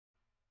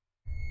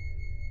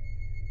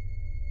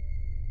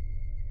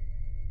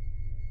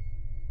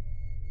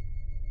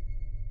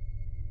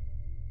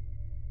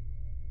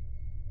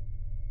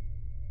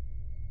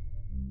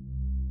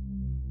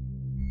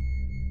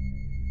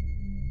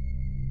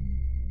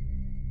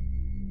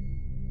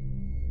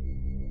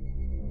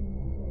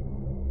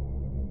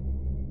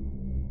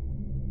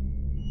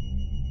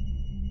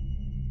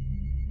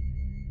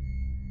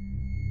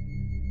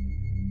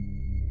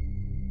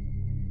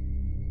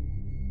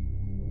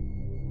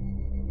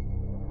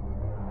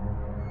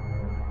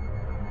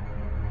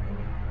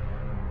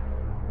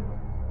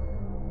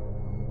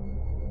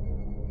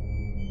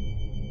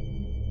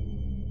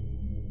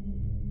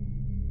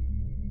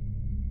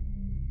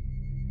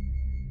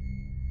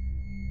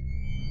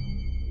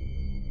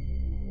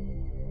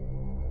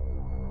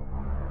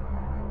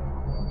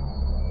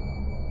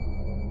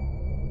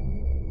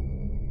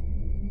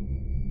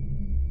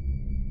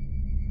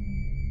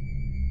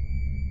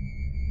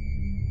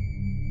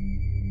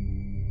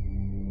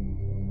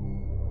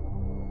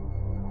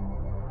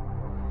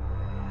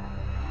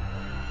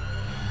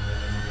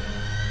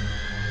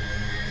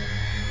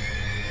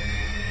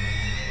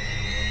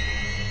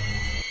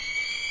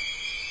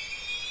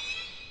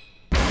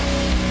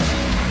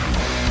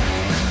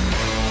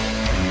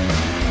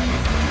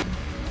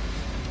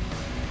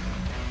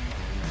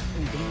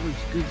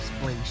Good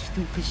place.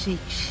 2 for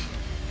 6.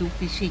 2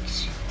 for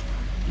 6.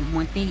 You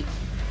want that?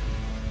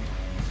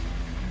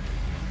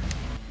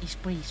 This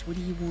place, what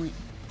do you want?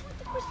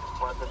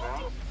 What's the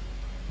drink?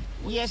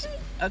 Yes,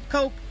 a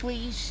Coke,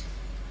 please.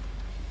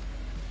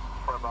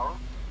 Furryball?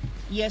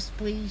 Yes,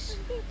 please.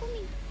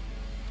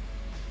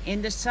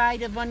 And the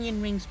side of onion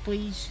rings,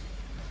 please.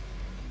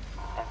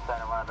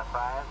 Instead of one of the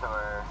fries,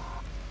 or?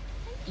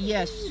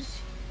 Yes.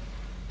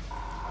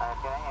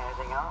 Okay,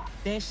 anything else?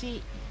 That's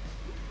it.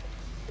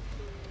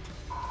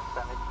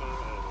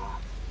 $17.80.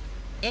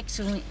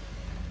 Excellent.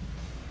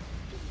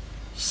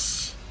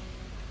 Shh.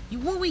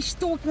 You always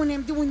talk when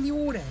I'm doing the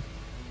order.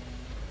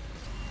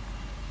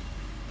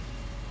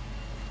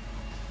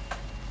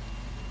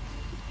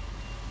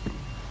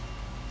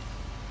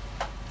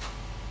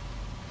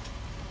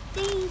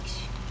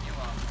 Thanks. You're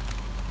welcome.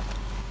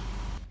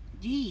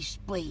 Jeez,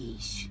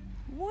 please.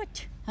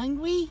 What?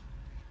 Hungry?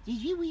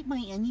 Did you eat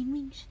my onion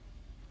rings?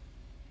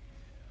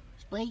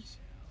 Please?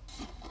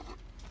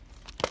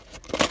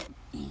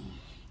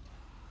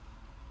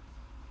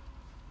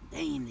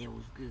 Damn, that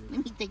was good.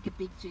 Let me take a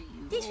picture of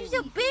you. This is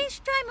the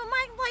best time of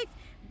my life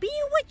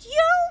being with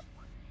you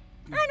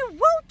on a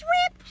road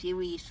trip.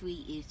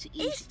 Seriously, it's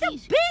the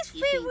best, it's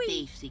Furry.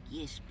 fantastic.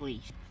 Yes,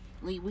 please.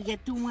 We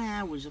got 2 more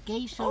hours,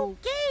 okay? So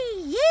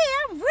Okay,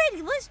 yeah, I'm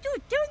ready. Let's do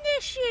it. Turn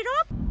that shit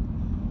up.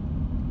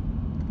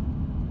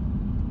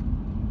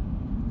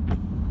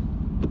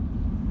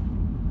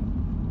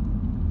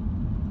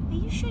 Are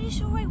you sure this is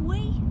the right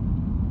way?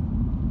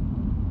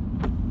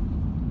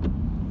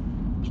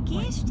 The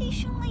gas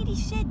station lady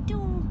said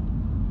to...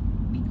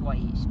 be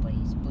quiet,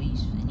 please.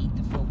 Please, I need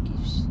to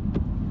focus.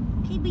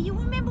 Okay, but you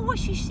remember what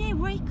she said,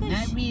 right?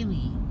 Not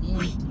really.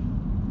 Yeah.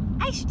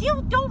 I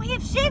still don't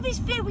have service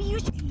fairy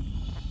use.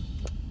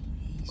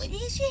 What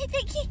is it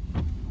again?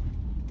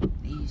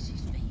 This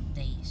is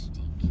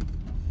fantastic.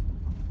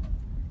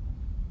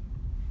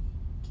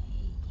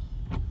 Okay.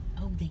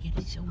 Oh, they got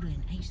a soda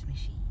and ice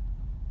machine.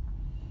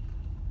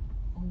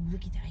 Oh,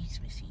 look at the ice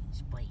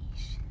machines,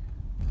 please.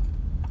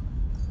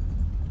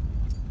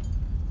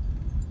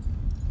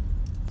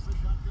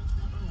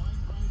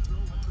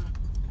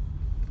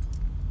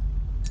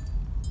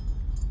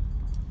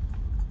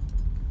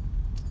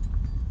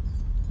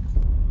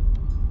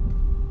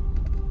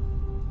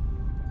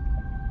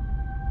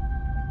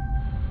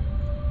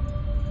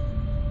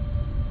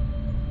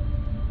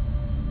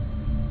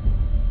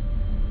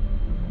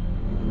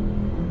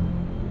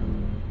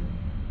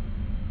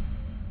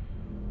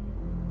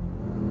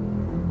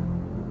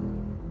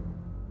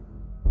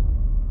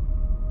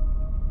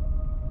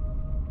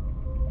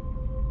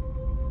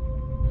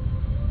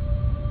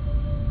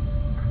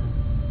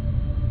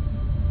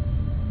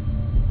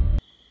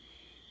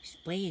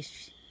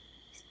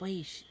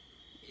 Splash,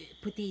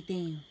 put that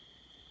down.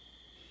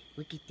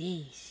 Look at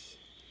this.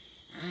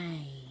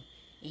 I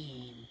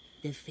am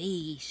the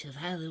face of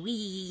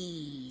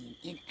Halloween,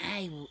 and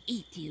I will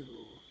eat you.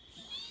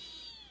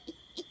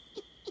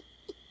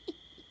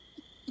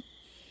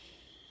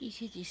 You're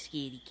such a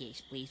scaredy cat,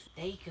 Splash.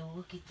 Take a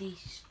look at this,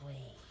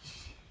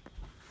 Splash.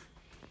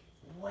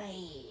 Wow.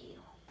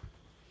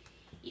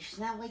 It's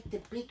not like the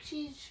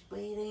pictures, but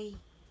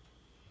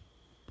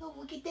oh,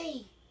 look at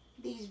that.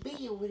 There's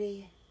bee over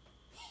there.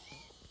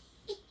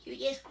 You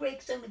just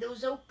crack some of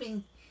those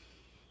open.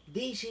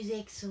 This is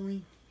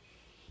excellent.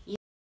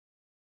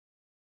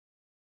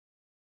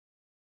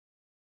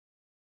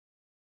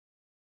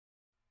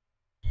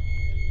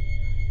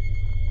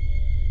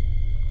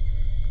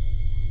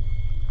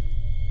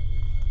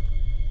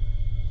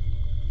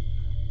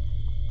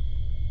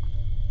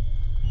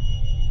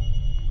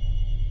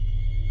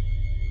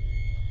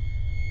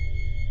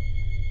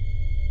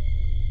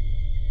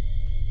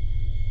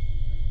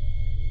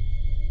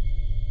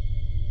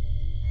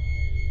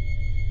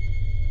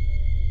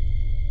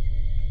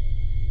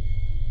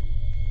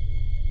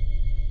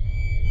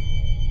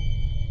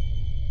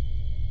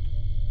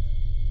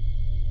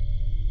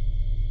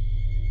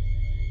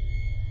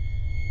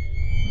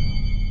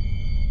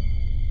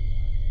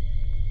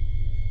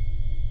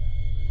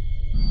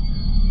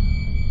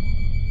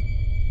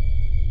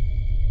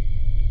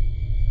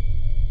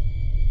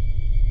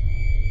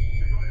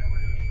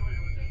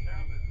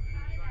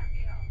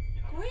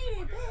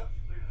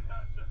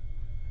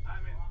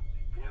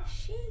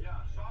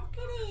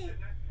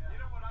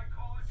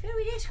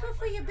 Fairy, that's good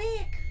for your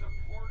back.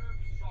 Supportive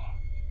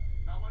soft.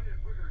 Now I want you to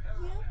put your head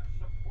on that.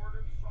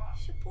 Supportive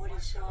soft.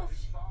 Supportive soft.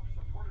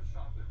 Supportive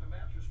soft is the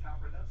mattress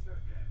topper. That's the,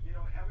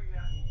 having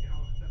that,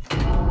 that's...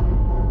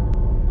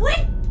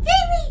 What?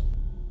 Fairy!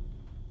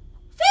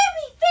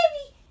 Fairy!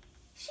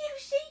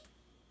 Seriously?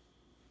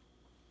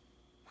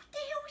 What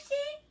the hell was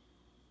that?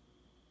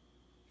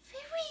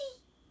 Fairy!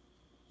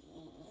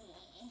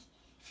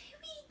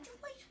 Fairy, the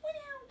lights went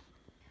out.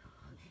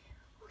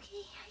 Okay,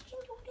 I can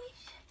do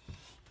this.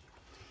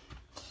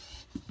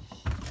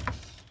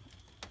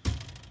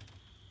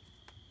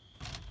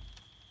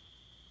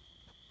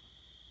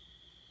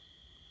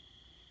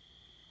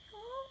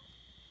 Hello?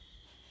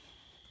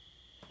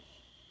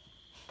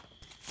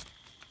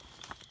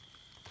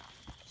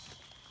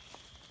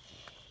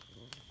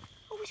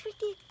 fish right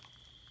there.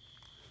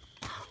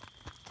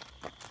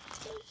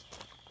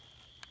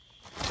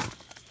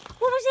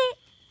 What was it?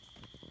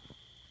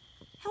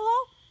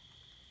 Hello?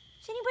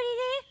 Is anybody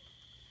there?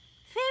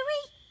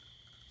 Fairy?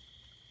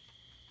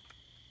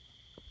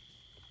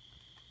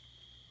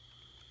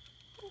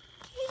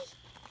 Okay.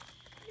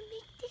 I'm gonna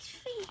make this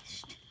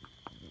fast.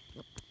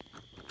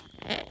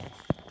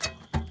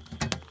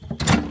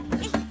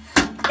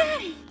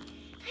 Got it.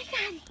 I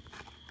got it.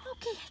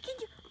 Okay, I can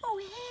do. Oh,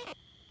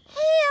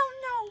 hell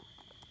no.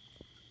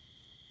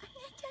 I'm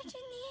not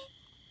touching that.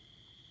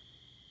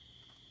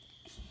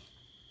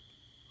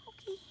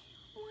 Okay,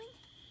 1,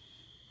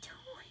 2.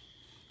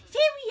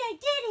 Fairy, I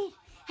did it.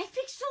 I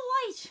fixed the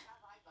lights.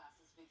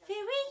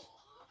 Fairy?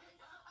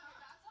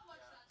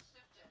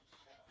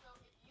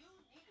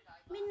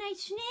 Midnight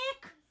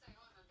snack?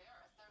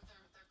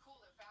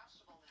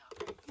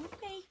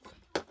 Okay.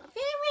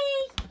 Fairy!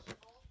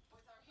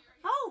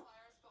 Oh!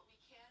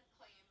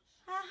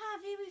 Haha,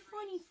 very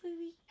funny,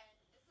 Fairy.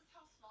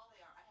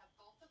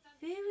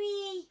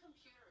 Fairy!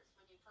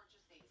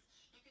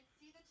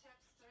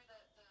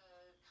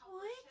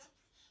 What?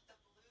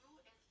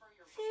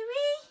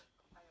 Fairy?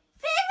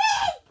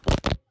 Fairy!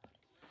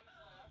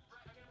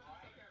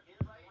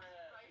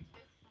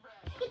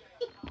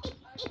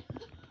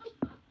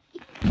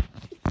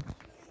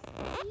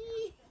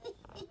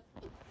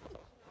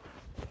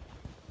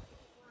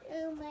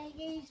 Oh my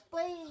God,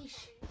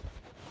 Splash!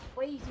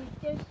 Splash is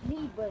just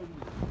me, buddy.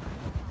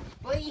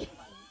 Splash!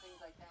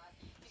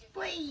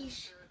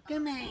 Splash!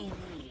 Come on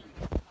here.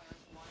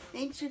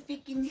 Thanks for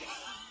picking.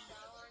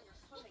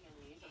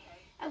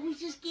 I was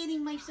just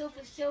getting myself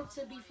a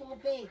seltzer before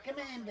bed. Come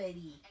on,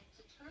 buddy.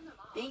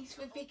 Thanks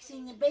for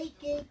fixing the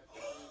bacon.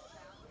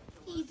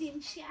 He's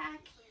in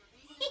shock.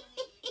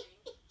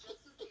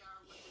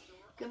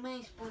 Come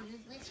on, Splash.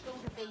 Let's go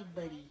to bed,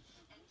 buddy.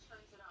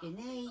 Good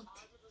night.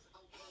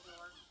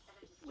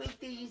 Wait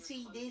till you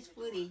see this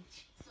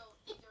footage.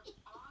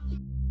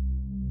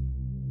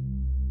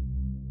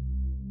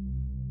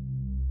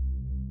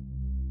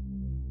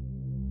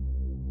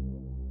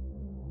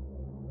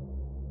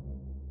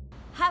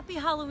 Happy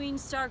Halloween,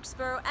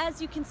 Starksboro.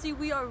 As you can see,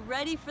 we are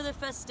ready for the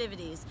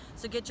festivities.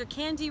 So get your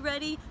candy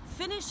ready,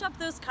 finish up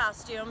those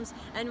costumes,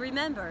 and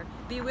remember,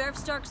 beware of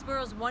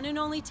Starksboro's one and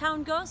only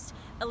town ghost,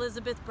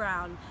 Elizabeth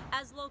Brown.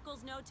 As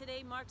locals know,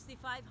 today marks the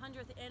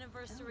 500th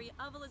anniversary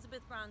of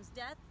Elizabeth Brown's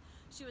death.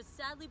 She was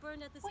sadly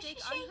burned at the stake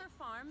on her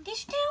farm,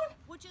 This town?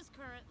 which is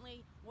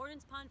currently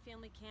Warden's Pond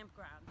Family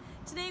Campground.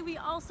 Today we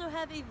also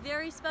have a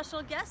very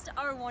special guest,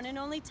 our one and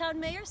only town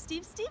mayor,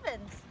 Steve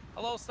Stevens.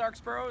 Hello,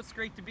 Starksboro. It's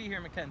great to be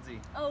here, Mackenzie.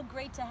 Oh,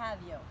 great to have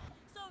you.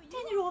 So you Turn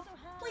it also off,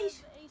 have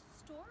please. a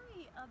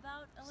story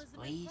about Elizabeth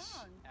Please.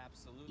 Brown.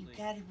 Absolutely. You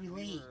gotta We were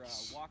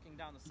relax. walking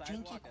down the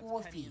Drink sidewalk.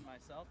 your That's coffee. Penny and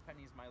myself.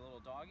 Penny's my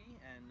little doggy,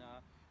 and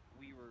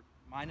we were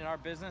minding our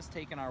business,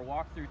 taking our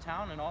walk through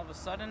town, and all of a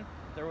sudden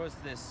there was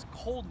this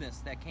coldness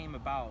that came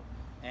about,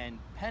 and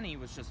Penny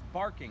was just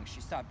barking. She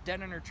stopped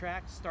dead in her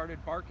tracks,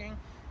 started barking,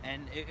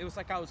 and it was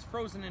like I was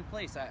frozen in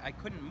place. I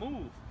couldn't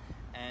move.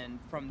 And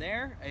from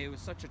there, it was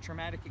such a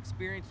traumatic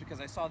experience because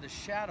I saw this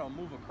shadow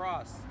move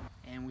across.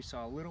 And we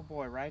saw a little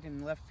boy right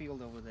in left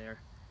field over there,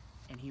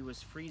 and he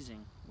was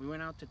freezing. We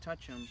went out to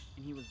touch him,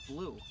 and he was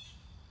blue.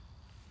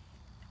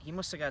 He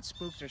must have got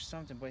spooked or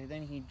something, but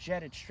then he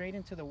jetted straight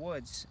into the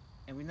woods,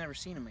 and we've never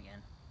seen him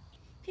again.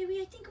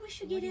 Fairy, I think we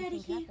should What get do you out of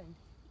think here. happened?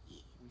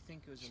 We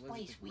think it was Splash,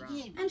 Elizabeth we Brown.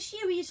 did. I'm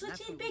serious. Let's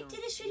That's head what we back to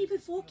don't- the city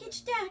before it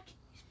gets dark.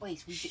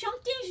 Splash, we did.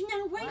 Something's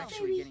not We're right, actually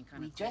Fairy. getting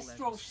kind We of cold just as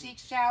drove we speak.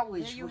 6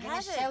 hours. There you We're gonna have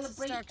it,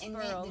 celebrate and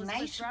Starksboro. the Elizabeth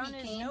nice Brown is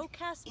weekend, no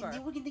Casper. and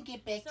then we're gonna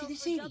get back So to the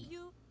for city.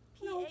 WPAK,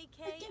 No, I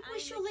think we I'm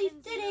should leave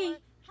Mackenzie today. Miller.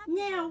 Happy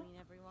Now. Halloween,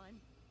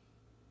 everyone.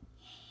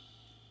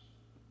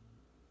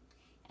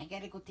 I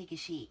gotta go take a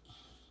shit.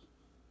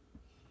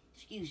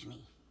 Excuse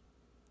me.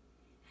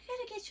 I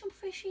gotta get some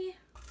fresh air.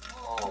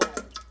 Oh,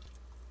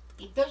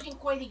 it doesn't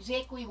quite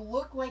exactly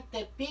look like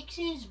the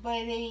pictures,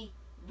 but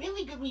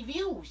really good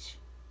reviews.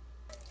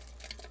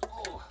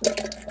 Oh.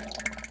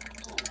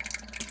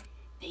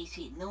 They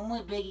said no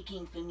more Burger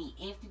King for me.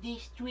 After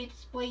this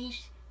trip's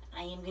place,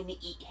 I am gonna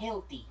eat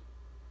healthy.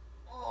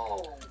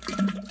 Oh,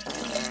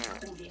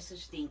 that's a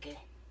stinker.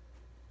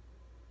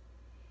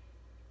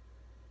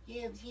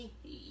 Yeah,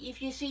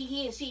 if you see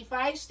here, see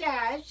 5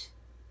 stars.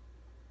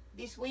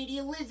 This lady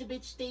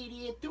Elizabeth stayed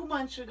here 2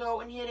 months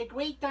ago and had a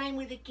great time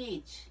with the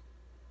kids.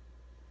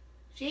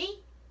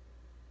 See?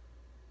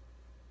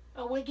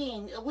 Oh,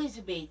 again,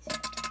 Elizabeth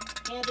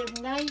had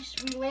a nice,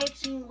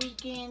 relaxing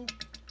weekend.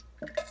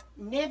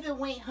 Never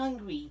went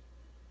hungry.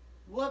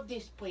 Love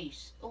this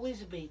place,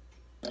 Elizabeth.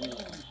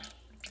 Oh.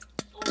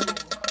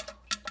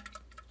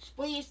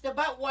 Splash the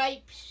butt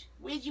wipes.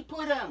 Where'd you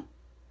put them?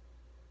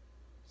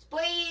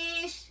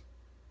 Splash!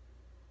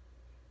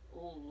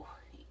 Oh,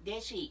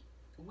 that's it.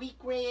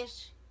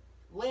 Wheatgrass,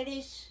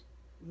 lettuce,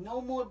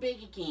 no more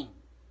Burger King.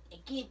 I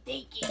can't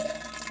take it.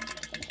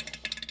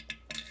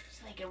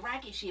 It's like a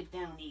rocket ship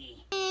down here.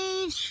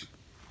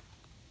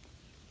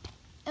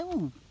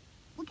 Oh,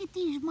 look at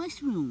these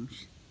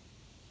mushrooms.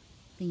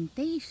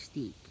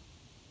 Fantastic.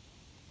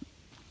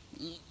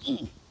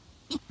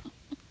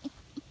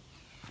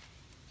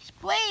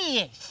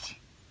 Splash!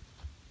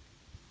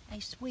 I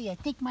swear, I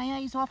take my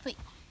eyes off it.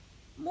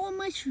 More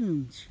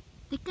mushrooms.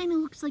 That kind of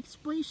looks like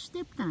Splash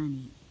stepped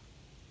on it.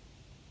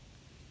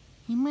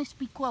 He must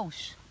be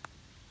close.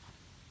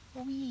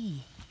 Oh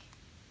yeah.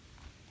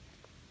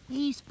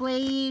 Hey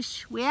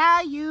Splash, where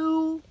are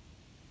you?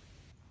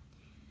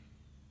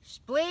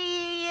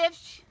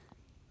 Splash!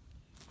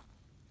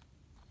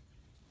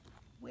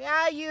 Where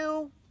are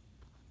you?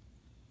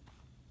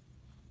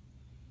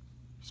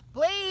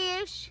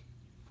 Splash!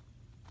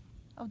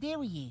 Oh,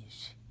 there he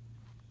is.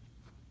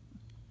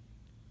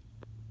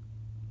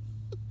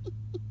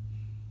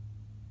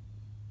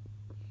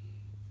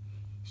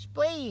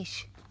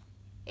 Splash!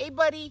 Hey,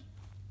 buddy.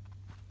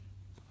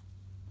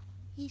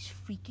 He's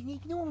freaking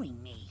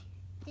ignoring me.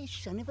 This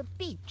son of a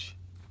bitch.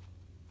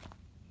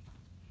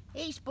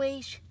 Hey,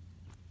 Splash.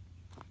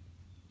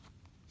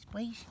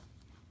 Splash?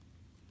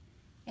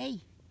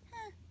 Hey.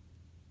 Huh?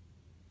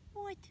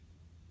 What?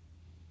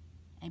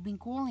 I've been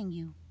calling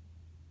you.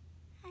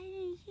 I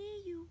didn't hear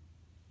you.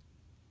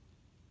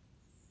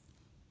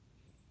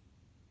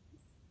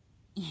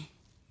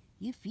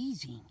 You're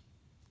freezing.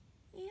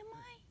 Am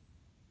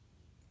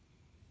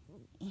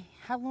I?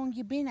 How long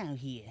you been out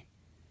here?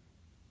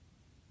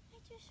 I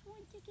just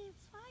want to get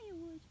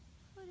firewood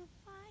for the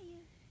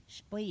fire.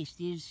 Splash,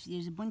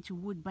 there's a bunch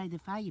of wood by the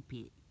fire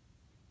pit.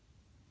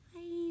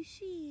 I didn't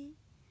see it.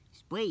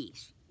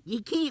 Splash,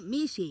 you can't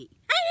miss it.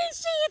 I didn't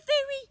see it,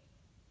 Fairy!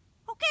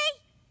 Okay?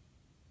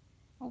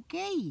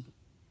 Okay. You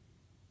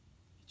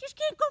just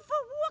can't go for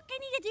a walk. I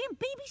need a damn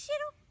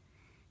babysitter.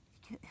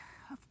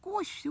 Of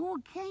course,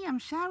 okay. I'm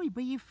sorry,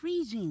 but you're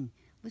freezing.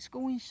 Let's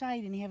go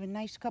inside and have a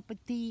nice cup of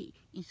tea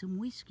and some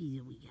whiskey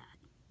that we got.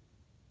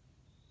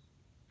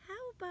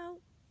 How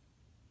about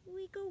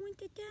we go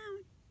into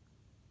town,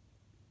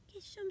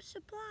 get some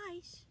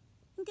supplies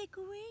and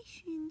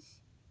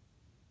decorations,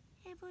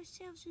 have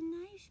ourselves a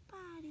nice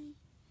party.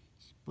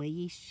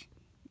 Splash,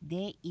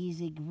 that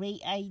is a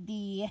great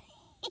idea.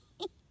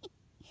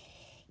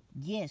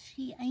 Yes,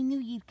 I knew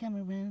you'd come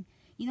around.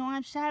 You know,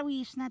 I'm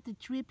sorry it's not the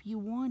trip you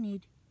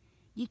wanted.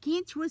 You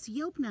can't trust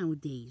Yelp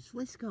nowadays.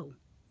 Let's go.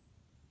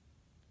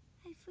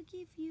 I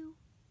forgive you.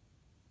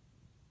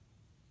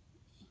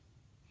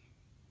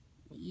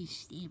 What are you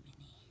staring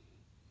at?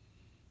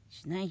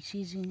 It's nice,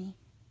 isn't it?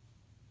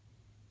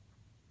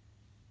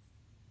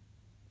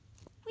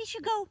 We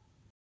should go.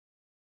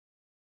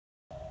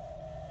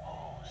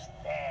 Who's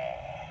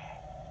there?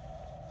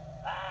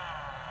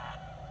 Ah,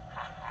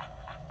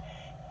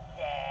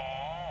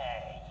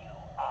 there you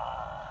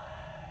are.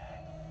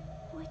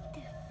 What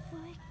the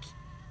fuck?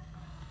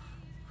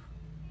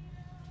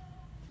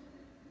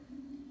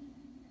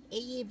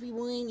 Hey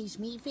everyone, it's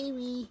me,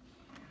 Fairy.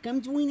 Come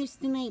join us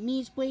tonight. Me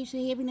and Splash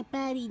are having a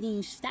party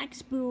in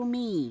Stocksboro,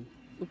 Maine.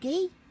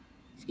 Okay?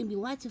 It's gonna be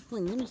lots of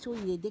fun. Let me show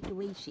you the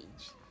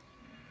decorations.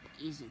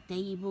 Here's a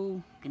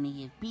table. Gonna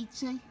have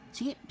pizza,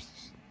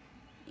 chips,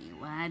 a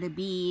lot of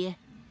beer.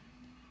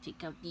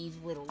 Check out these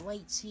little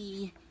lights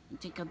here.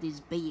 And check out this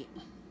bed.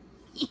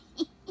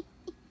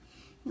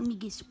 Let me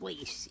get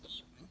Splash.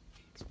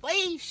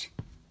 Splash!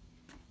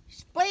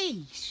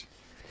 Splash!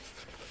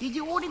 Did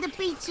you order the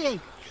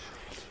pizza?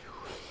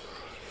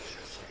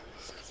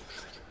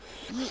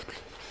 Yeah.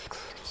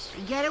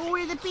 You gotta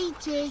order the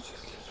pizza.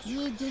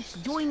 Yeah,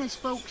 just join us,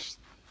 folks.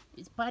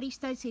 This party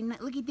starts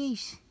at look at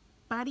this.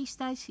 Party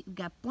starts. We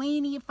got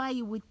plenty of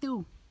firewood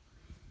too.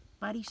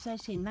 Party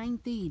starts at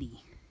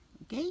 9:30.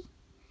 Okay?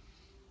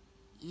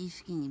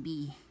 It's gonna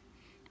be.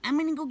 I'm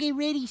gonna go get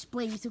ready,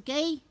 Splash.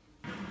 Okay?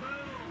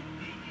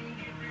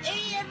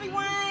 Hey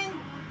everyone!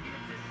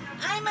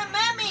 I'm a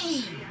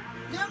mummy.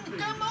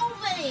 Come over.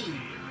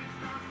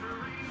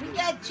 We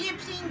got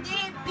chips and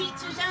dip,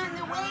 pizzas on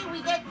the way.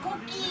 We got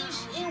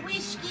cookies and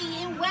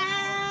whiskey and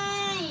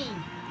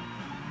wine.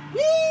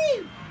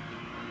 Woo!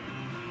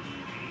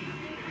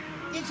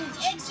 This is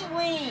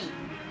excellent.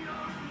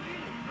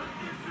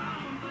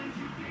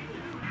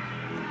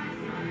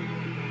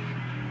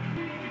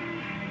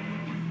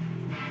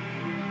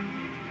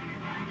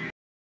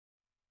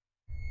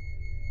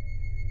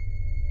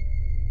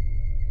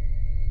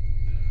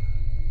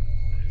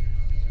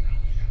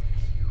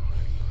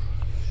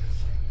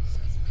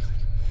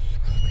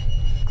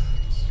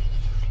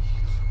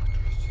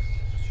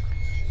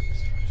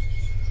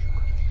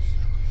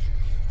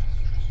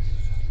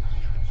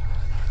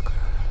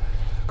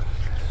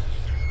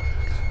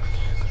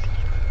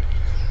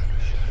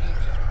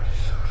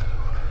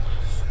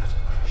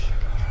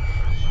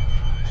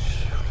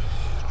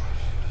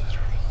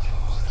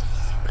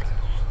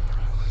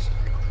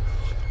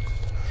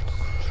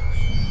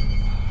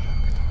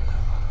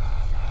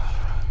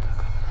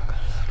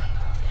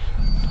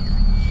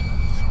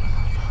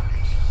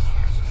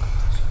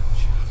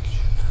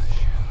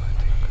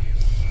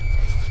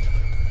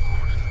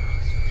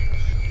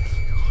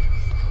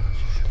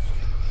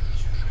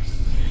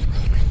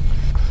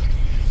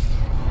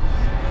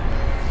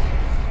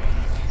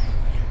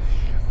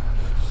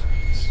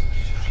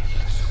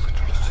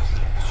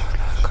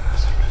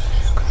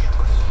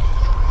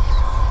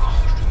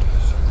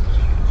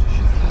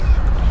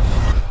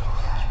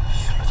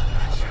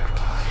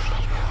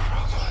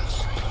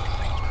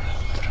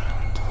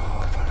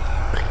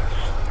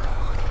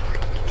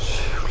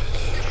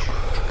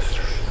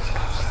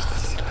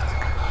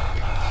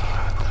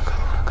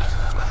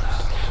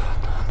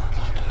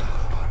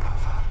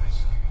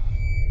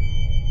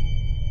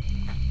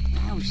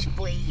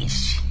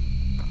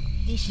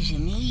 This is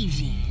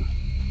amazing.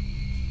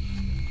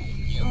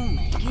 Oh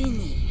my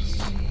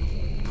goodness.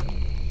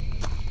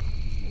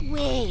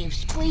 Wow,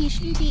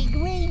 Splash, you did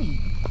great.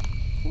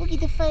 Look at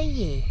the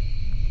fire.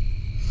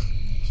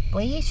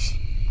 Splash.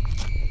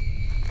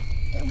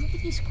 Oh, look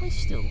at these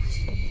crystals.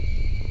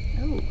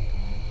 Oh.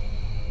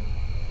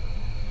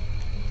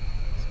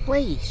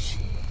 Splash.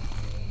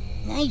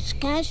 Nice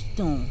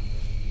costume.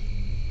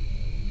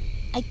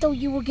 I thought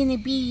you were gonna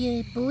be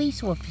a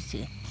police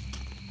officer.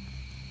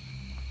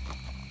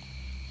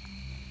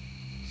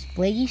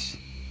 Splash.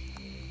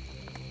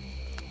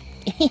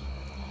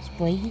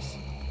 Splash.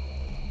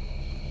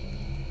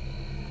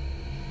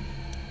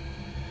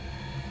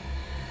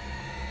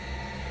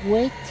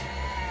 What?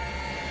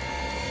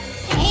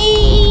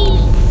 Hey!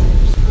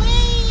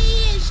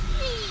 Splash!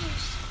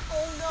 Please!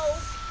 Oh no!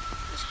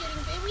 It's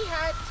getting very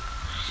hot.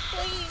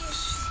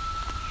 Splash!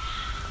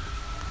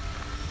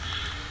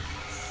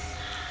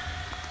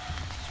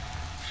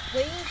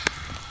 Splash,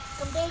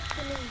 come back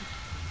to me.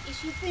 It's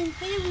your friend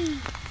Fairy.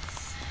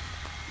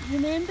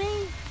 Remember?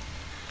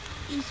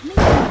 It's me.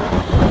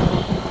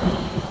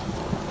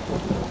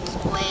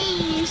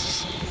 Splash!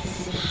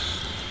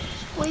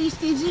 Splash,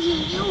 this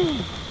isn't you.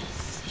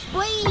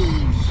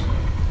 Splash!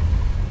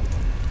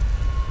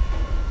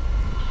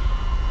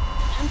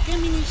 I'm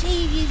coming to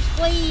save you,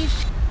 Splash.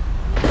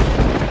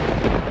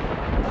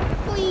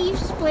 Please,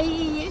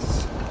 Splash.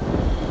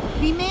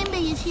 Remember,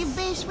 it's your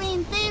best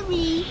friend,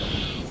 Fairy.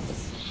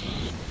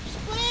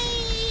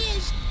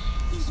 Splash!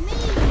 It's me.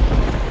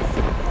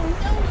 Oh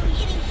no, I'm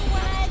getting too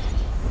hot.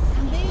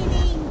 I'm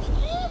burning.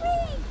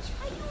 Fairy!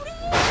 Are you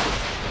there?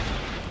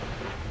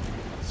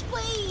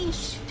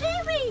 Splash!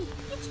 Fairy,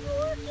 it's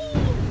working.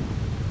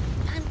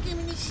 I'm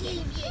coming to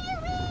save you.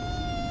 Fairy!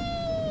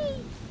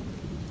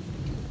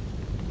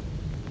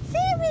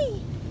 Fairy,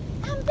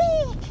 I'm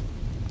back.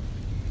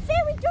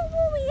 Fairy, don't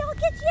worry, I'll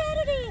get you out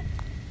of there.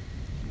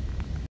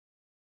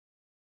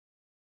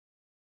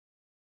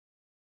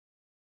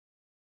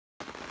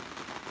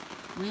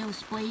 Well,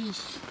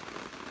 Splash,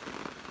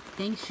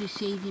 thanks for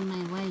saving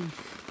my life.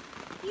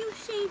 You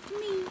saved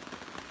me.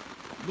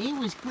 That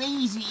was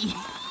crazy.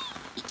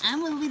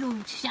 I'm a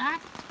little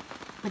shocked,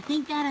 but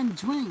thank God I'm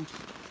drunk.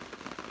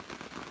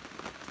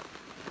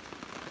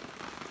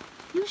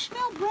 You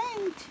smell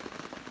burnt.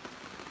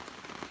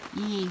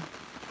 Yeah,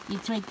 you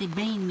tried to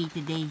burn me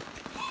today.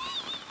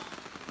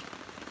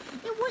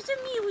 It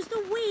wasn't me, it was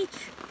the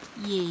witch.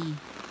 Yeah,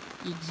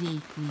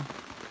 exactly.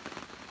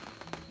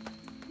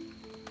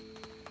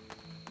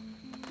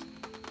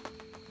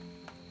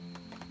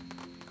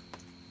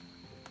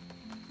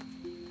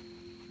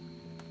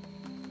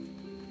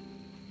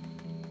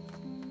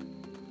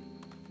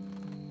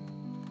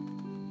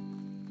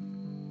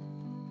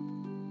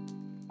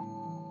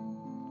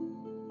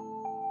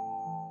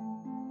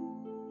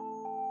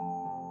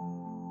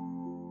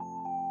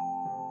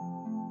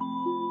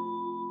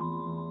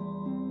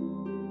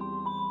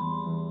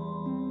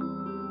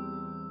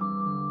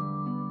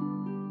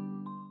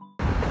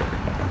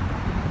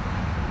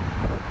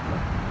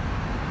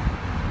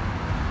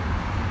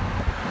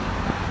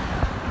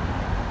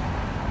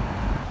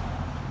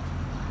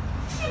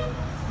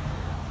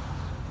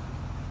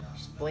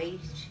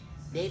 Splash,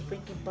 that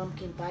freaking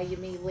pumpkin pie you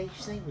made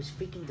last night was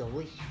freaking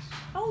delicious.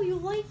 Oh, you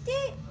liked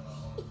it?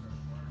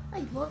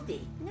 I loved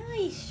it.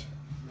 Nice.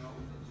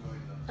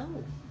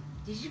 Oh,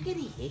 did you get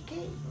a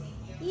haircut?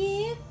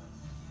 Yeah.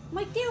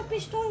 My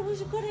therapist thought it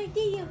was a good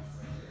idea.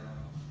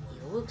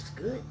 It looks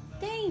good.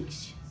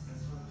 Thanks.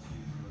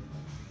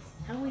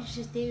 How is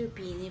your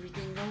therapy and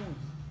everything going?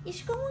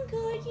 It's going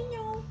good, you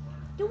know.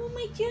 Doing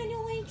my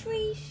journal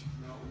entries.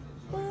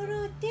 But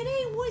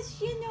today was,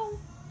 you know,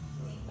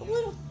 a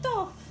little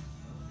tough.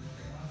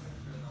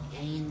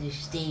 I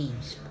understand,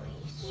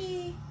 Splash.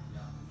 Yeah.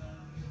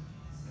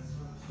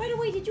 By the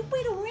way, did you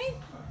pay the rent?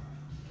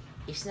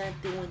 It's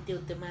not due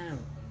until tomorrow.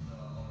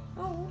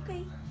 Oh,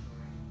 okay.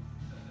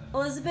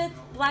 Elizabeth,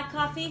 black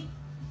coffee.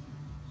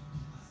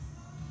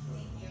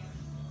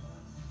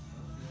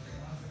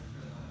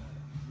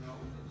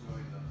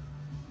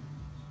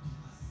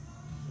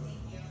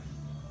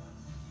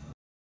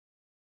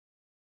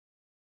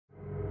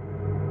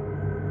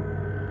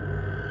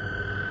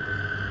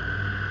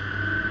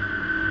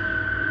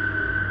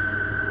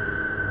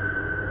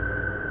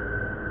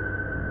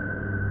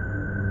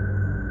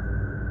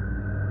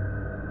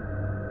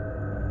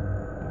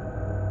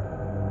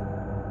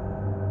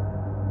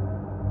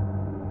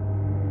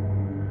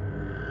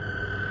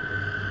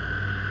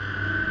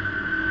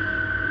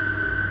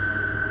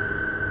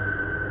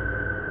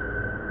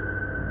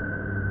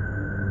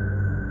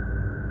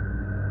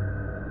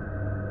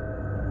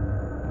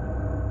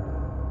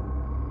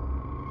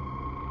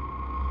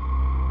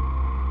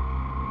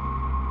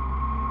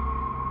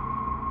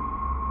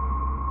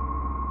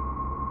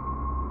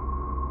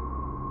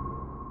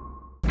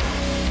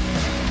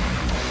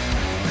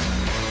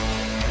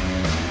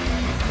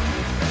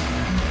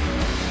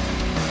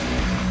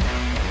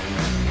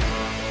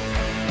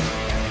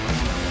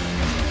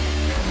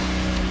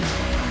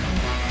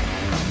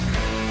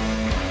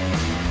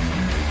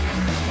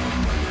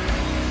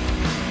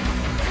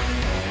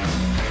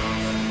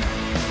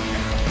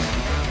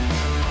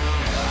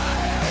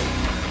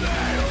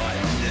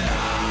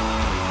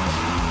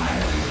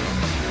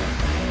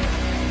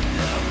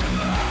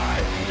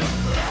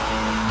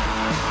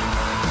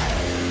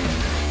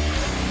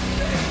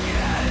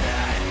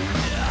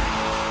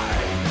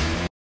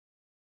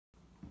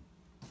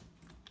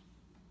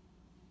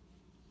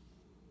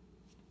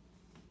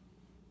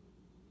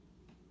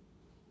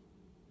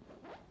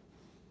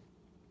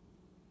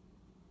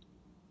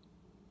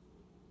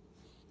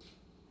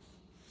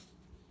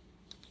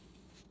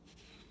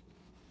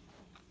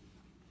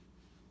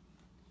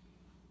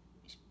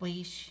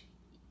 Splash,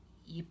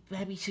 you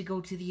probably should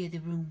go to the other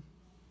room.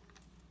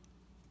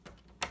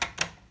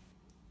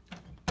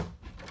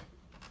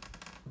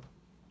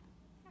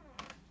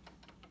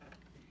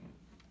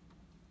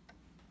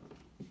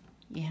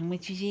 Yeah, how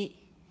much is it?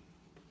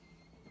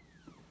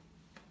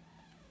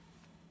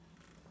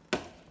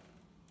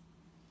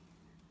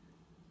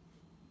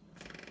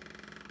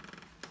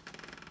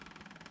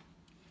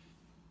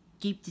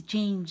 Keep the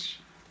change.